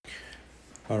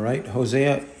All right,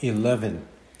 Hosea 11.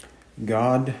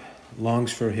 God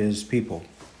longs for his people.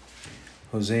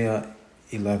 Hosea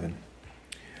 11.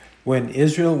 When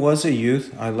Israel was a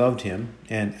youth, I loved him,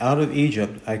 and out of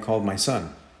Egypt I called my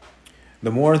son. The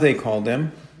more they called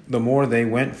them, the more they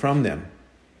went from them.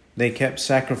 They kept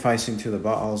sacrificing to the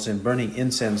Baals and burning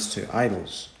incense to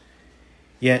idols.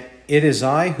 Yet it is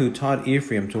I who taught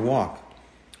Ephraim to walk.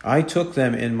 I took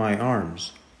them in my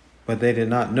arms, but they did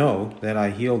not know that I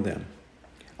healed them.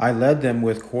 I led them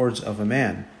with cords of a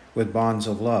man, with bonds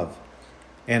of love.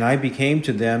 And I became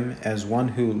to them as one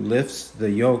who lifts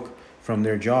the yoke from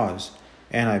their jaws,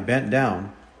 and I bent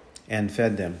down and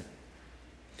fed them.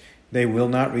 They will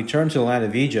not return to the land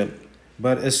of Egypt,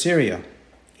 but Assyria.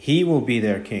 He will be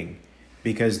their king,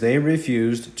 because they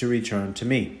refused to return to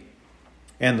me.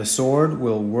 And the sword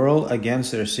will whirl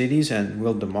against their cities and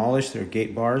will demolish their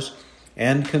gate bars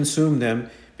and consume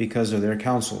them because of their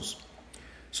counsels.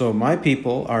 So my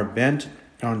people are bent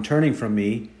on turning from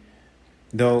me,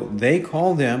 though they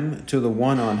call them to the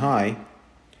one on high,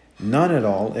 none at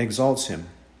all exalts him.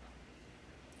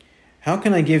 How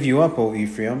can I give you up, O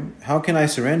Ephraim? How can I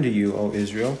surrender you, O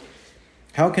Israel?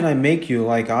 How can I make you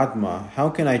like Admah? How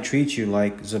can I treat you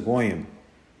like Zeboim?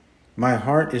 My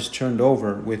heart is turned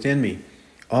over within me.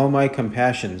 All my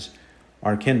compassions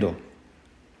are kindled.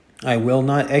 I will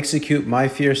not execute my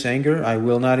fierce anger. I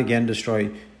will not again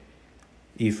destroy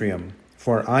Ephraim.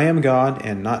 For I am God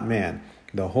and not man,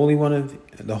 the Holy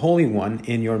One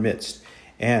in your midst,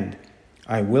 and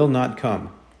I will not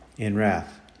come in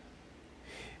wrath.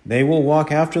 They will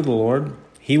walk after the Lord.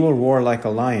 He will roar like a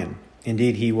lion.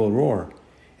 Indeed, he will roar.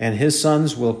 And his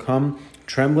sons will come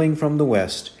trembling from the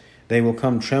west. They will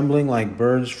come trembling like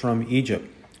birds from Egypt,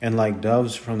 and like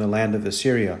doves from the land of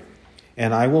Assyria.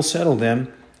 And I will settle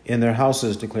them in their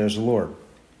houses, declares the Lord.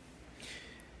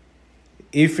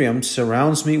 Ephraim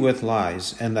surrounds me with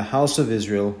lies, and the house of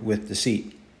Israel with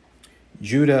deceit.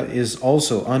 Judah is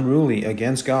also unruly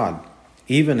against God,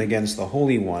 even against the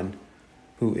Holy One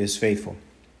who is faithful.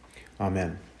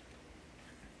 Amen.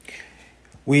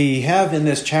 We have in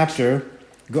this chapter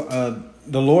the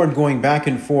Lord going back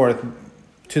and forth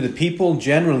to the people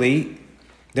generally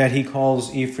that he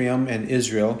calls Ephraim and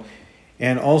Israel,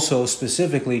 and also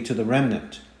specifically to the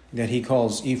remnant that he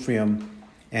calls Ephraim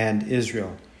and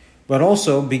Israel. But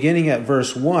also, beginning at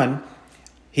verse 1,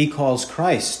 he calls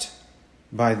Christ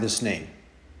by this name,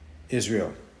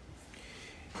 Israel.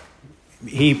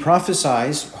 He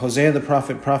prophesies, Hosea the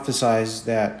prophet prophesies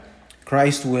that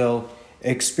Christ will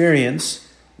experience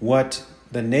what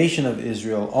the nation of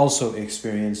Israel also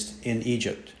experienced in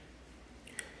Egypt.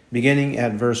 Beginning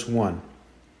at verse 1.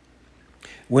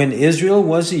 When Israel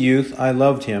was a youth, I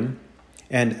loved him,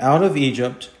 and out of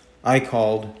Egypt I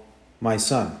called my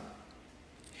son.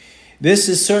 This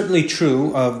is certainly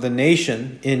true of the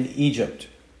nation in Egypt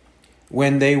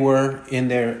when they were in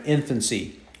their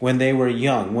infancy, when they were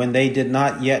young, when they did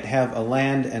not yet have a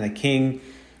land and a king,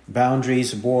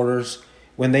 boundaries, borders.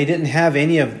 When they didn't have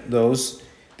any of those,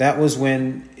 that was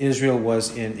when Israel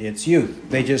was in its youth.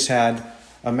 They just had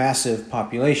a massive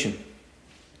population.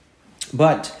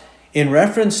 But in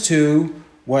reference to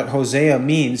what Hosea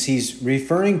means, he's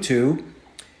referring to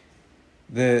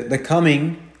the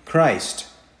coming Christ.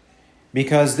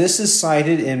 Because this is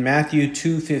cited in Matthew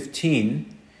 2:15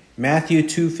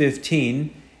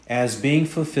 as being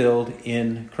fulfilled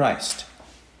in Christ.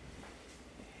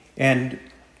 And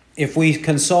if we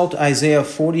consult Isaiah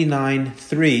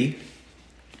 49:3,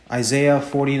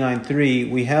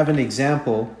 we have an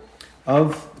example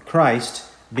of Christ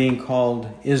being called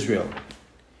Israel.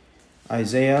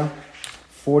 Isaiah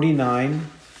 49,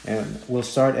 and we'll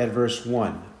start at verse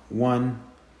 1,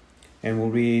 and we'll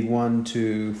read 1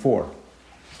 to 4.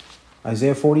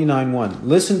 Isaiah 49:1.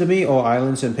 Listen to me, O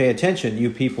islands, and pay attention, you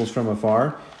peoples from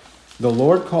afar. The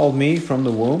Lord called me from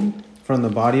the womb, from the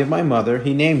body of my mother.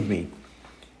 He named me.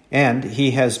 And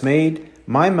he has made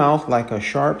my mouth like a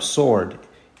sharp sword.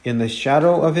 In the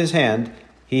shadow of his hand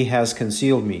he has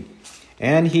concealed me.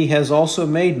 And he has also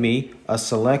made me a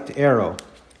select arrow.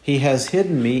 He has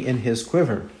hidden me in his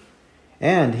quiver.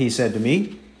 And he said to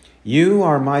me, You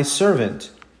are my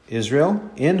servant, Israel,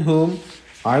 in whom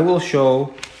I will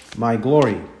show my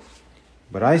glory.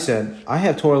 But I said, I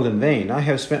have toiled in vain. I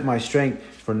have spent my strength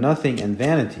for nothing and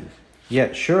vanity.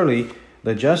 Yet surely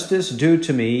the justice due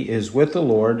to me is with the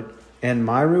Lord, and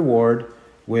my reward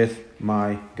with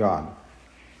my God.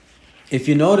 If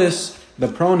you notice the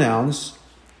pronouns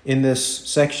in this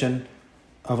section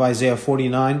of Isaiah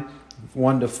 49,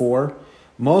 1 to 4,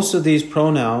 most of these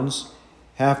pronouns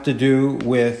have to do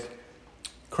with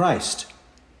Christ.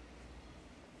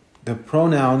 The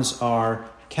pronouns are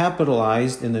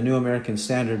capitalized in the New American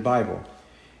Standard Bible.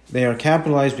 They are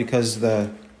capitalized because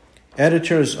the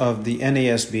editors of the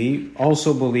NASB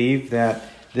also believe that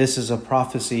this is a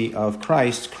prophecy of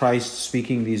Christ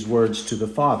speaking these words to the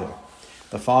Father.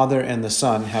 The Father and the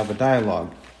Son have a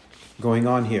dialogue going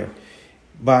on here.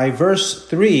 By verse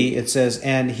 3, it says,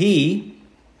 "And he,"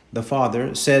 the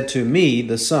Father, "said to me,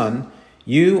 the Son,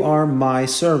 you are my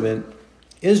servant,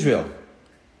 Israel."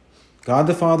 God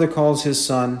the Father calls his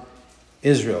Son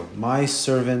Israel, my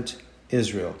servant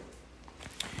Israel.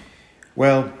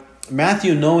 Well,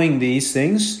 Matthew, knowing these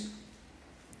things,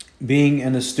 being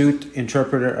an astute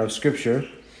interpreter of Scripture,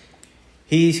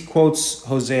 he quotes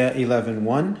Hosea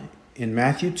 11:1 in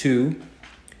Matthew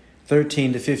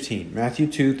 2:13 to 15. Matthew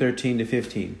 2:13 to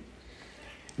 15.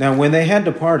 "Now when they had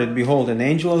departed, behold, an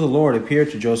angel of the Lord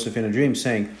appeared to Joseph in a dream,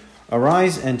 saying,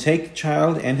 Arise and take the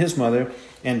child and his mother,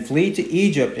 and flee to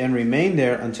Egypt, and remain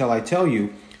there until I tell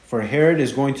you, for Herod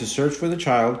is going to search for the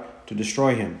child to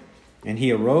destroy him. And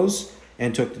he arose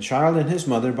and took the child and his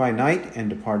mother by night, and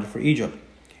departed for Egypt,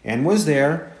 and was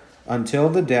there until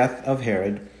the death of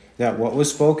Herod, that what was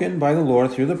spoken by the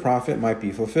Lord through the prophet might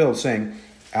be fulfilled, saying,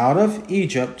 Out of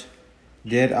Egypt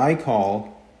did I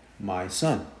call my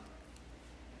son."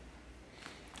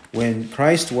 When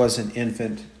Christ was an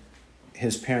infant,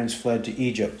 his parents fled to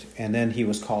Egypt, and then he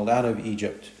was called out of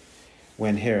Egypt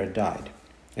when Herod died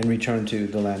and returned to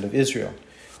the land of Israel.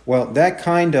 Well, that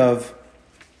kind of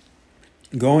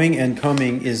going and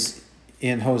coming is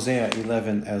in Hosea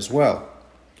 11 as well,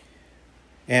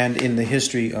 and in the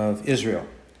history of Israel.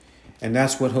 And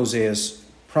that's what Hosea is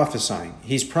prophesying.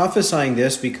 He's prophesying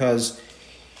this because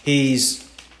he's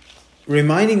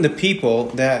reminding the people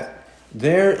that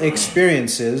their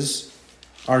experiences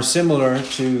are similar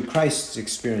to Christ's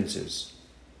experiences.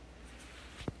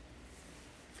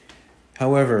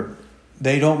 However,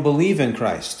 they don't believe in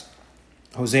Christ.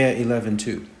 Hosea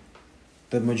 11:2.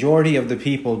 The majority of the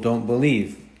people don't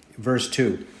believe. Verse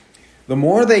 2. "The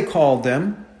more they called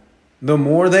them, the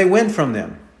more they went from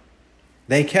them.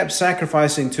 They kept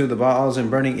sacrificing to the Baals and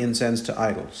burning incense to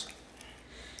idols."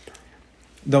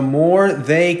 The more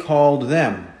they called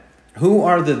them. Who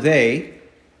are the they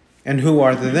and who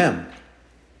are the them?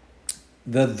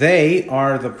 The they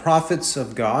are the prophets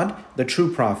of God, the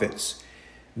true prophets.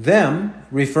 Them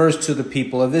refers to the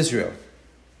people of Israel.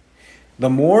 The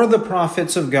more the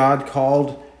prophets of God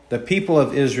called the people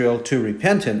of Israel to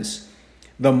repentance,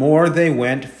 the more they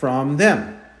went from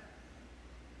them.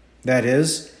 That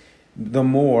is, the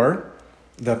more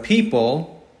the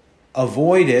people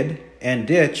avoided and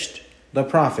ditched the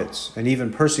prophets and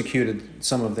even persecuted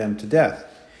some of them to death.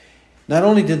 Not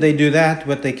only did they do that,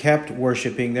 but they kept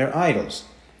worshiping their idols,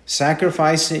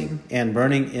 sacrificing and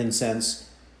burning incense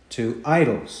to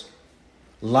idols,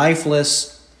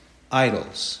 lifeless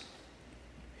idols.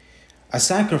 A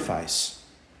sacrifice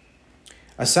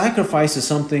is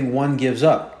something one gives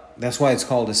up. That's why it's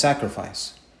called a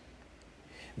sacrifice.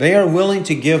 They are willing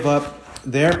to give up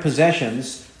their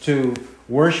possessions to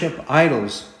worship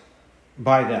idols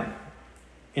by them,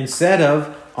 instead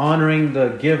of honoring the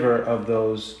giver of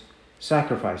those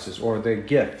sacrifices or the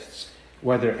gifts,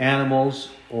 whether animals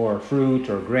or fruit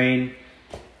or grain,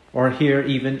 or here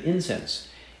even incense.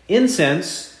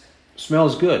 Incense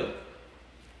smells good,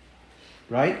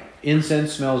 right?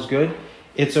 Incense smells good.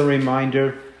 It's a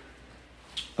reminder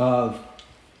of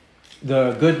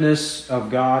the goodness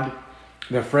of God,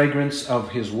 the fragrance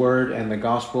of His Word and the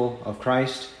gospel of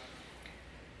Christ,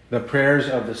 the prayers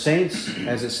of the saints,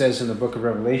 as it says in the book of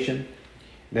Revelation,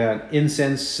 that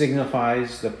incense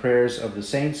signifies the prayers of the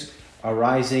saints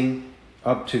arising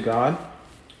up to God.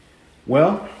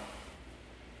 Well,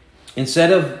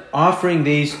 instead of offering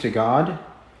these to God,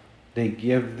 they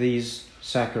give these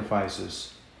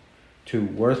sacrifices to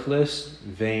worthless,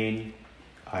 vain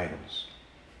idols.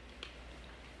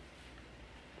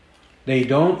 They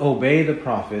don't obey the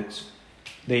prophets,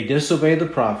 they disobey the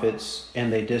prophets,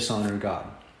 and they dishonor God.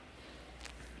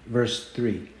 Verse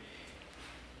 3.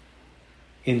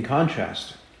 In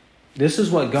contrast, this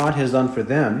is what God has done for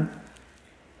them,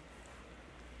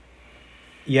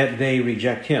 yet they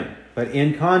reject Him. But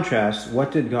in contrast,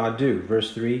 what did God do?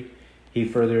 Verse 3, He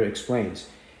further explains.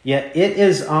 "Yet it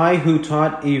is I who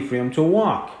taught Ephraim to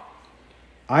walk.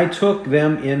 I took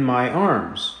them in my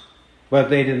arms, but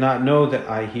they did not know that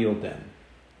I healed them."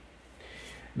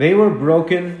 They were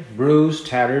broken, bruised,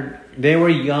 tattered. They were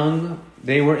young.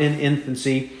 They were in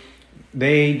infancy.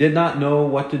 They did not know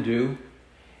what to do.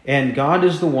 And God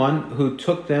is the one who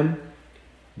took them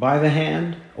by the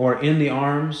hand or in the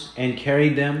arms and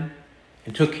carried them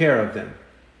and took care of them.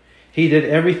 He did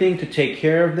everything to take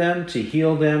care of them, to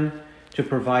heal them, to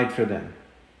provide for them.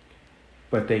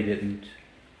 but they didn't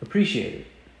appreciate it.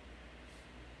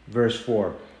 Verse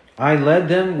 4, I led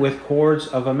them with cords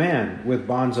of a man, with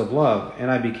bonds of love,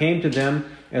 and I became to them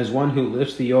as one who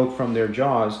lifts the yoke from their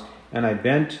jaws, and I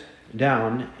bent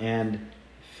down and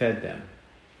fed them.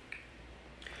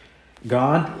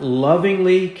 God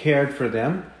lovingly cared for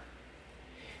them.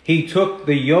 He took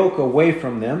the yoke away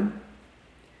from them,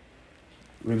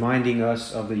 reminding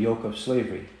us of the yoke of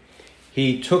slavery.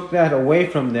 He took that away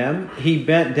from them. He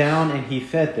bent down and he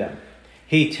fed them.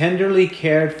 He tenderly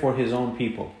cared for his own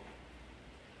people,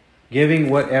 giving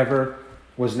whatever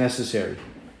was necessary.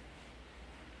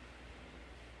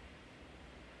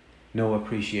 No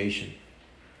appreciation.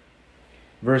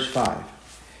 Verse 5.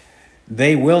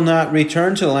 They will not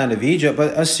return to the land of Egypt,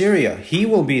 but Assyria. He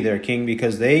will be their king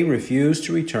because they refuse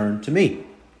to return to me.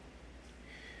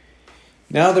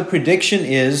 Now the prediction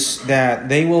is that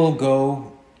they will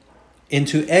go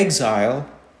into exile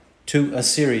to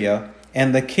Assyria,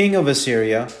 and the king of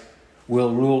Assyria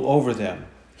will rule over them.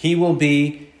 He will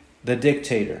be the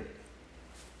dictator.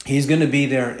 He's going to be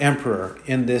their emperor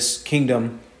in this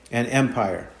kingdom and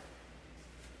empire.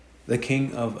 The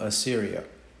king of Assyria.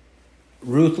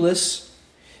 Ruthless.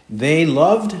 They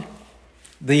loved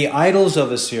the idols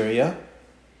of Assyria,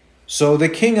 so the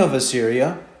king of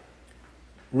Assyria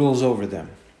rules over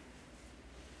them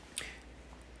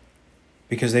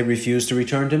because they refuse to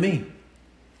return to me.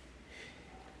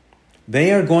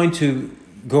 They are going to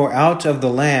go out of the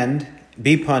land,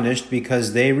 be punished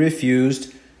because they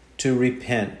refused to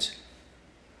repent.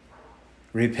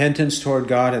 Repentance toward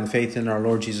God and faith in our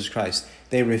Lord Jesus Christ.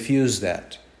 They refused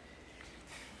that.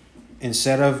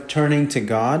 Instead of turning to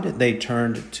God, they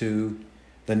turned to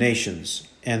the nations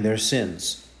and their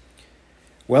sins.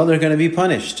 Well, they're going to be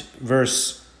punished.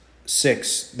 Verse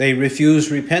 6. They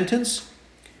refuse repentance.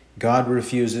 God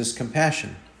refuses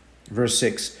compassion. Verse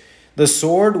 6. The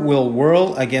sword will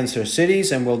whirl against their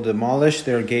cities and will demolish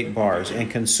their gate bars and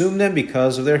consume them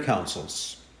because of their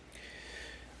counsels.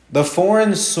 The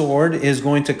foreign sword is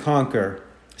going to conquer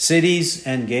cities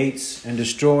and gates and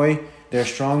destroy their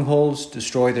strongholds,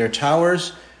 destroy their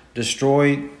towers,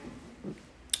 destroy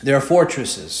their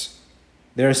fortresses,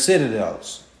 their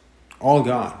citadels, all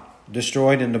gone,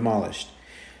 destroyed and demolished.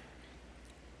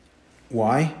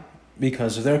 Why?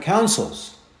 Because of their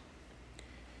counsels.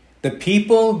 The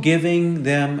people giving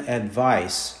them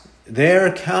advice,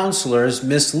 their counselors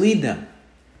mislead them.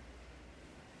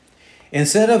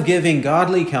 Instead of giving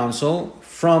godly counsel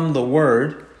from the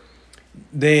word,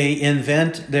 they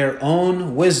invent their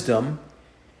own wisdom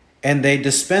and they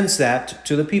dispense that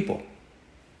to the people.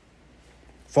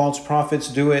 False prophets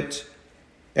do it.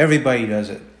 Everybody does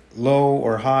it. Low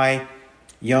or high,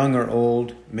 young or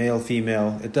old, male,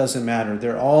 female, it doesn't matter.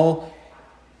 They're all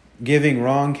giving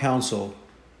wrong counsel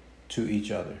to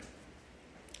each other.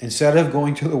 Instead of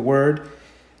going to the word,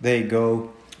 they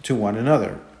go to one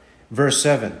another. Verse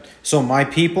 7. So my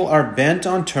people are bent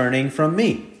on turning from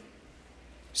me.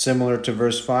 Similar to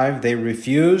verse 5, they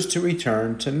refuse to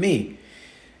return to me.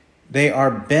 They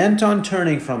are bent on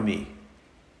turning from me.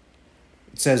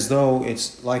 It's as though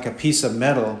it's like a piece of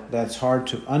metal that's hard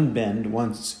to unbend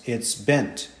once it's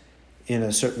bent in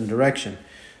a certain direction.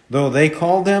 Though they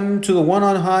call them to the one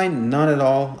on high, none at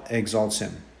all exalts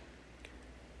him.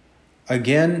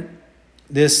 Again,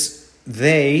 this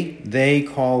they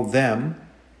call them.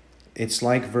 It's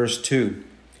like verse 2.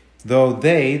 Though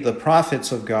they, the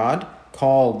prophets of God,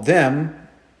 call them,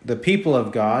 the people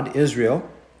of God, Israel,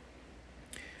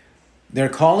 they're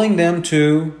calling them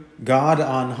to God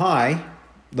on high,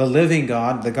 the living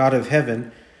God, the God of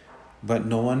heaven, but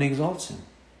no one exalts him.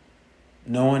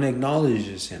 No one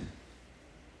acknowledges him.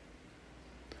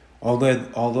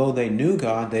 Although they knew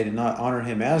God, they did not honor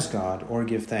him as God or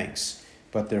give thanks.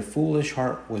 But their foolish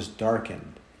heart was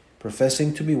darkened.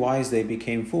 Professing to be wise, they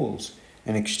became fools,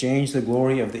 and exchanged the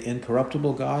glory of the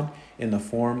incorruptible God in the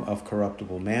form of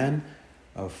corruptible man,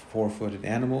 of four-footed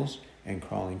animals, and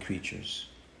crawling creatures.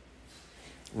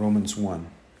 Romans 1,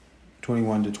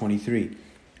 21 to 23.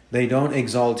 They don't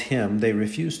exalt him, they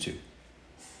refuse to.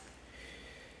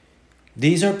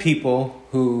 These are people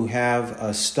who have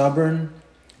a stubborn,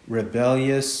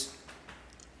 rebellious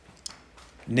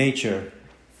nature,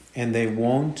 and they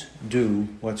won't do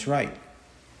what's right.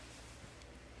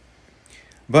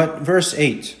 But verse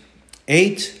 8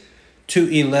 to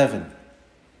 11.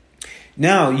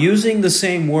 Now, using the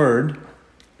same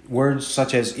words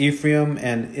such as Ephraim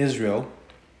and Israel,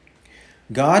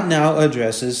 God now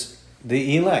addresses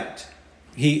the elect.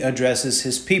 He addresses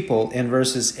his people in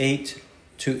verses 8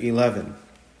 to 11.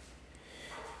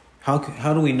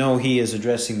 How do we know he is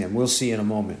addressing them? We'll see in a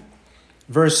moment.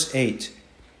 Verse 8.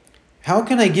 How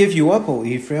can I give you up, O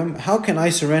Ephraim? How can I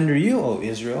surrender you, O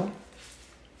Israel?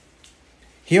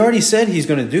 He already said he's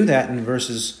going to do that in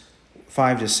verses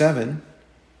 5 to 7.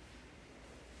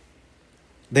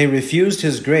 They refused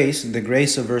his grace, the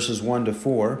grace of verses 1 to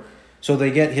 4, so they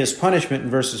get his punishment in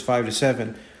verses 5 to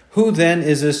 7. Who then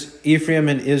is this Ephraim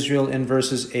and Israel in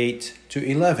verses 8 to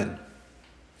 11?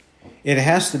 It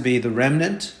has to be the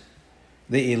remnant,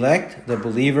 the elect, the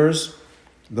believers,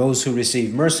 those who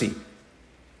receive mercy.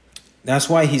 That's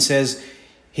why he says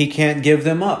he can't give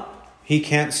them up. He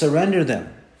can't surrender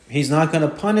them. He's not going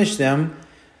to punish them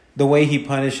the way he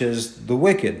punishes the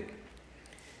wicked.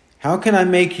 How can I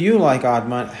make you like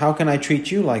Admah? How can I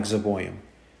treat you like Zeboim?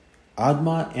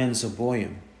 Admah and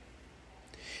Zeboim.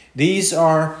 These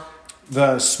are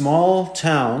the small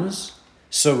towns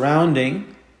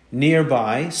surrounding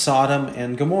nearby Sodom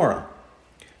and Gomorrah.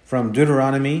 From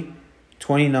Deuteronomy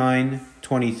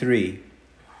 29:23.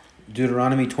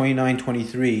 Deuteronomy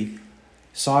 29:23.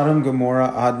 Sodom, Gomorrah,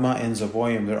 Admah, and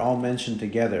Zeboim, they're all mentioned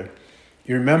together.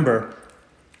 You remember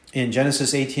in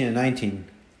Genesis 18 and 19,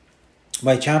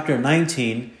 by chapter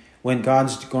 19, when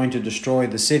God's going to destroy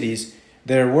the cities,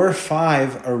 there were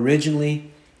 5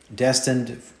 originally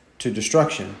destined to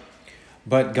destruction.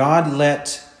 But God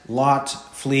let Lot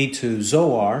flee to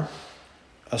Zoar,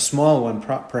 a small one,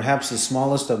 perhaps the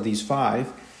smallest of these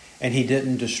 5, and he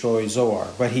didn't destroy Zoar.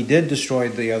 But he did destroy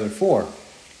the other 4.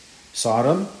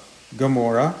 Sodom,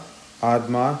 Gomorrah,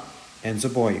 Admah, and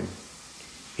Zeboim.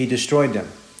 He destroyed them.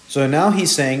 So now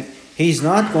he's saying he's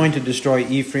not going to destroy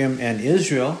Ephraim and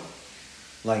Israel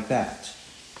like that.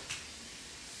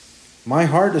 My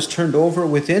heart is turned over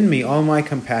within me. All my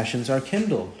compassions are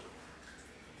kindled.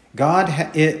 God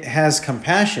has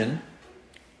compassion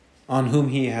on whom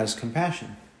he has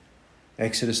compassion.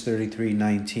 Exodus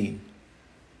 33:19.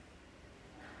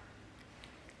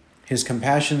 His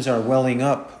compassions are welling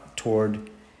up toward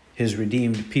his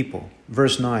redeemed people.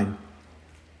 Verse 9.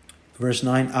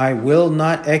 I will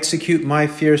not execute my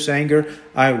fierce anger.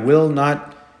 I will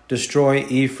not destroy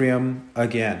Ephraim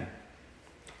again.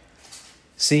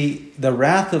 See, the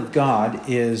wrath of God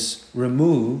is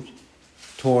removed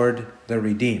toward the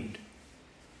redeemed.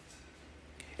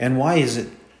 And why is it?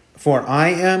 For I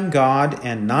am God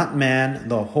and not man,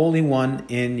 the Holy One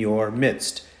in your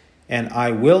midst, and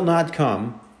I will not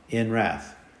come in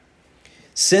wrath.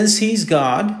 Since he's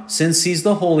God, since he's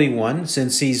the Holy One,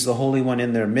 since he's the Holy One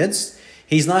in their midst,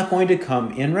 he's not going to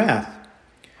come in wrath.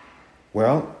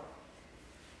 Well,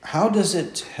 how does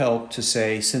it help to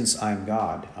say, since I'm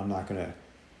God, I'm not going to?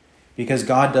 Because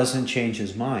God doesn't change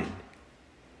his mind.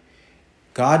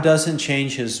 God doesn't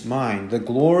change his mind. The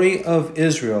glory of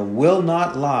Israel will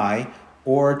not lie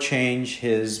or change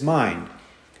his mind.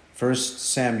 1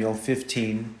 Samuel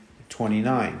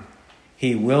 15:29.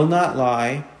 He will not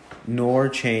lie nor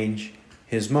change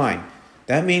his mind.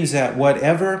 That means that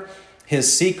whatever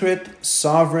his secret,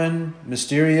 sovereign,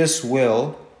 mysterious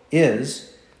will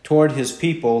is toward his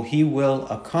people, he will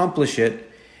accomplish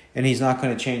it, and he's not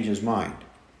going to change his mind.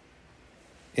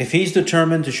 If he's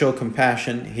determined to show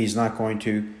compassion, he's not going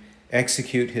to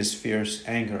execute his fierce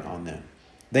anger on them.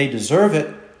 They deserve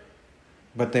it,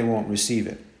 but they won't receive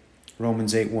it.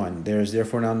 Romans 8:1. There is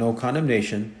therefore now no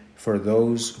condemnation for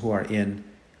those who are in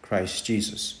Christ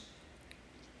Jesus.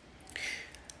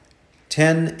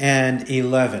 10 and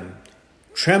 11.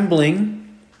 Trembling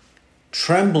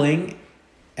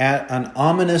at an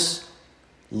ominous,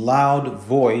 loud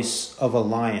voice of a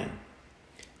lion.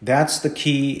 That's the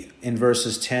key in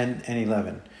verses 10 and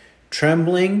 11.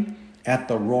 Trembling at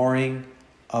the roaring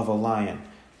of a lion.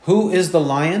 Who is the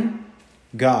lion?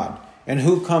 God. And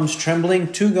who comes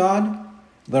trembling to God?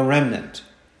 The remnant.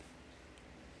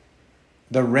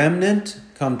 The remnant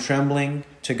come trembling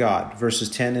to God. Verses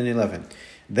 10 and 11.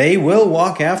 They will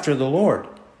walk after the Lord.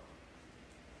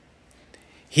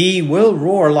 He will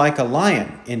roar like a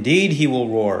lion. Indeed, he will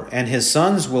roar, and his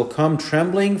sons will come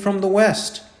trembling from the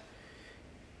west.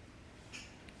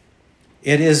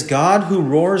 It is God who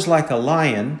roars like a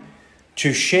lion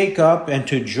to shake up and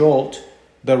to jolt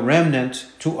the remnant,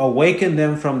 to awaken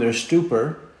them from their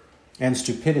stupor and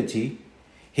stupidity.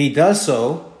 He does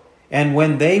so, and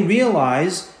when they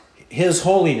realize his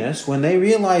holiness, when they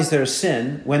realize their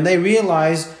sin, when they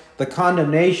realize the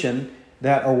condemnation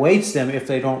that awaits them if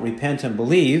they don't repent and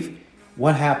believe,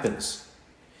 what happens?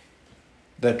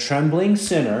 The trembling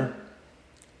sinner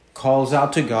calls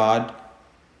out to God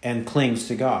and clings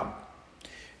to God.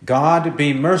 God,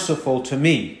 be merciful to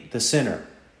me, the sinner.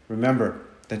 Remember,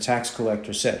 the tax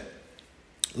collector said.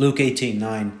 Luke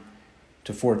 18:9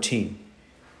 to 14.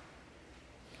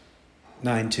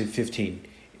 9 to 15.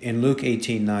 In Luke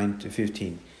 18:9 to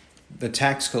 15, the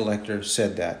tax collector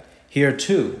said that. Here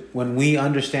too, when we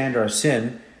understand our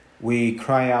sin, we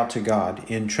cry out to God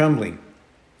in trembling.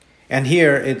 And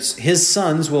here it's his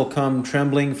sons will come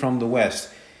trembling from the west.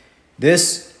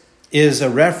 This is a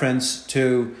reference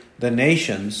to the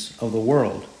nations of the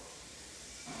world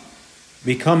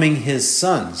becoming his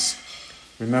sons.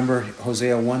 Remember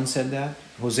Hosea 1 said that?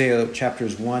 Hosea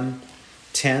chapters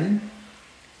 1:10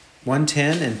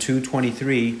 and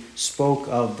 2:23 spoke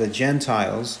of the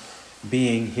Gentiles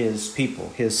being his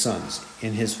people, his sons,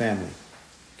 in his family.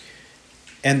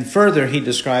 And further, he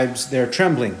describes their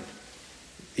trembling.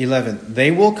 11,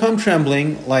 they will come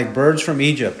trembling like birds from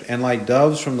Egypt and like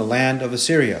doves from the land of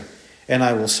Assyria, and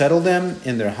I will settle them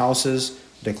in their houses,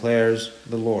 declares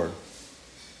the Lord.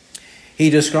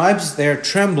 He describes their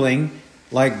trembling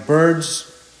like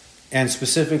birds and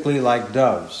specifically like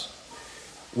doves.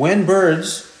 When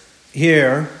birds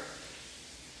hear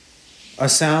a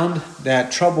sound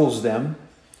that troubles them,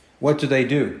 what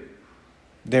do?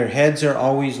 Their heads are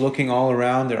always looking all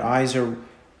around. Their eyes are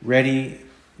ready.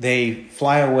 They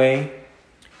fly away.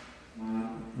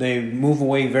 They move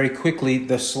away very quickly.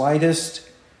 The slightest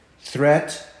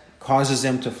threat causes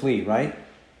them to flee, right?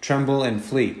 Tremble and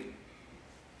flee.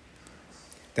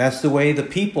 That's the way the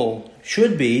people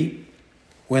should be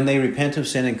when they repent of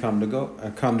sin and come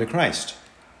to Christ.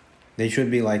 They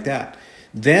should be like that.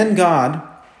 Then God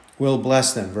will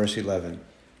bless them, verse 11.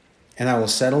 And I will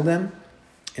settle them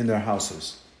in their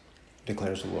houses,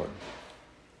 declares the Lord.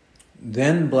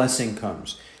 Then blessing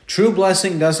comes. True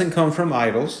blessing doesn't come from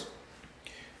idols.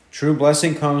 True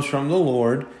blessing comes from the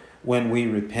Lord when we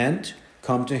repent,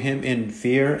 come to him in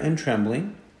fear and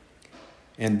trembling,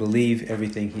 and believe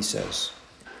everything he says.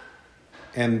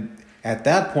 And at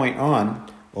that point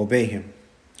on, obey him.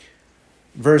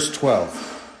 Verse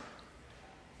 12.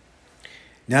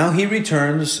 Now he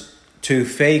returns to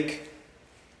fake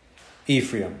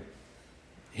Ephraim.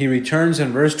 He returns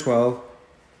in verse 12,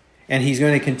 and he's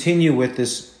going to continue with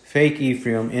this fake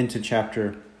Ephraim into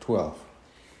chapter 12.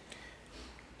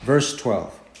 Verse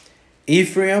 12.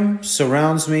 Ephraim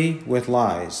surrounds me with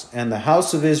lies, and the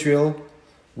house of Israel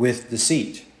with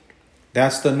deceit.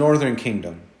 That's the northern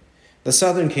kingdom. The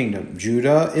southern kingdom,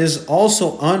 Judah, is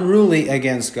also unruly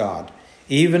against God,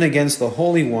 even against the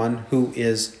Holy One who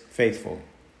is faithful.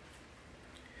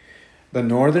 The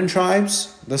northern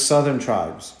tribes, the southern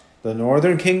tribes. The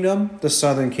northern kingdom, the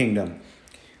southern kingdom.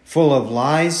 Full of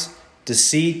lies,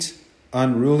 deceit,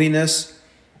 unruliness,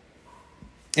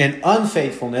 and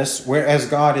unfaithfulness, whereas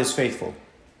God is faithful.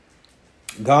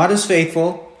 God is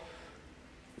faithful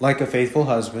like a faithful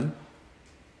husband,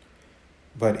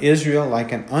 but Israel,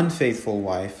 like an unfaithful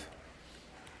wife,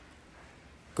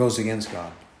 goes against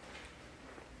God.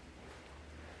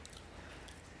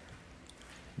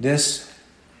 This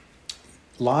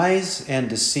lies and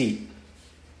deceit,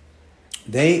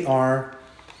 they are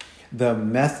the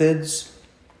methods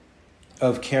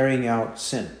of carrying out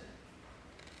sin.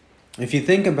 If you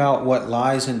think about what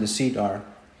lies and deceit are,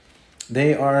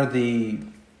 they are the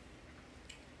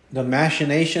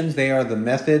machinations, they are the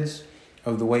methods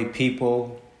of the way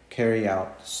people carry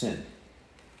out sin.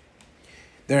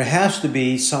 There has to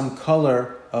be some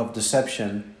color of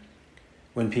deception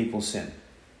when people sin.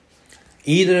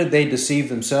 Either they deceive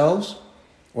themselves,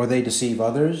 or they deceive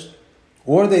others,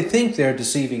 or they think they're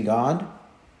deceiving God.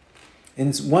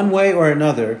 In one way or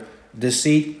another,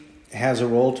 deceit has a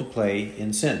role to play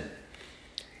in sin.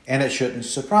 And it shouldn't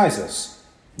surprise us.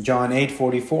 John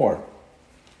 8:44.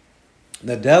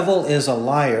 The devil is a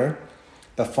liar,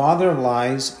 the father of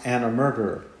lies, and a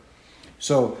murderer.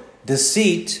 So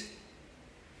deceit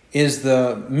is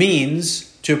the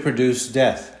means to produce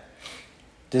death.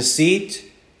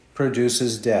 Deceit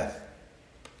produces death.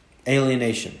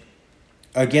 Alienation.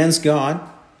 Against God,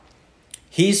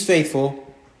 he's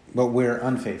faithful, but we're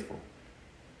unfaithful.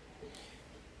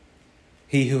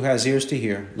 He who has ears to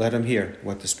hear, let him hear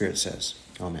what the Spirit says.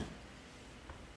 Amen.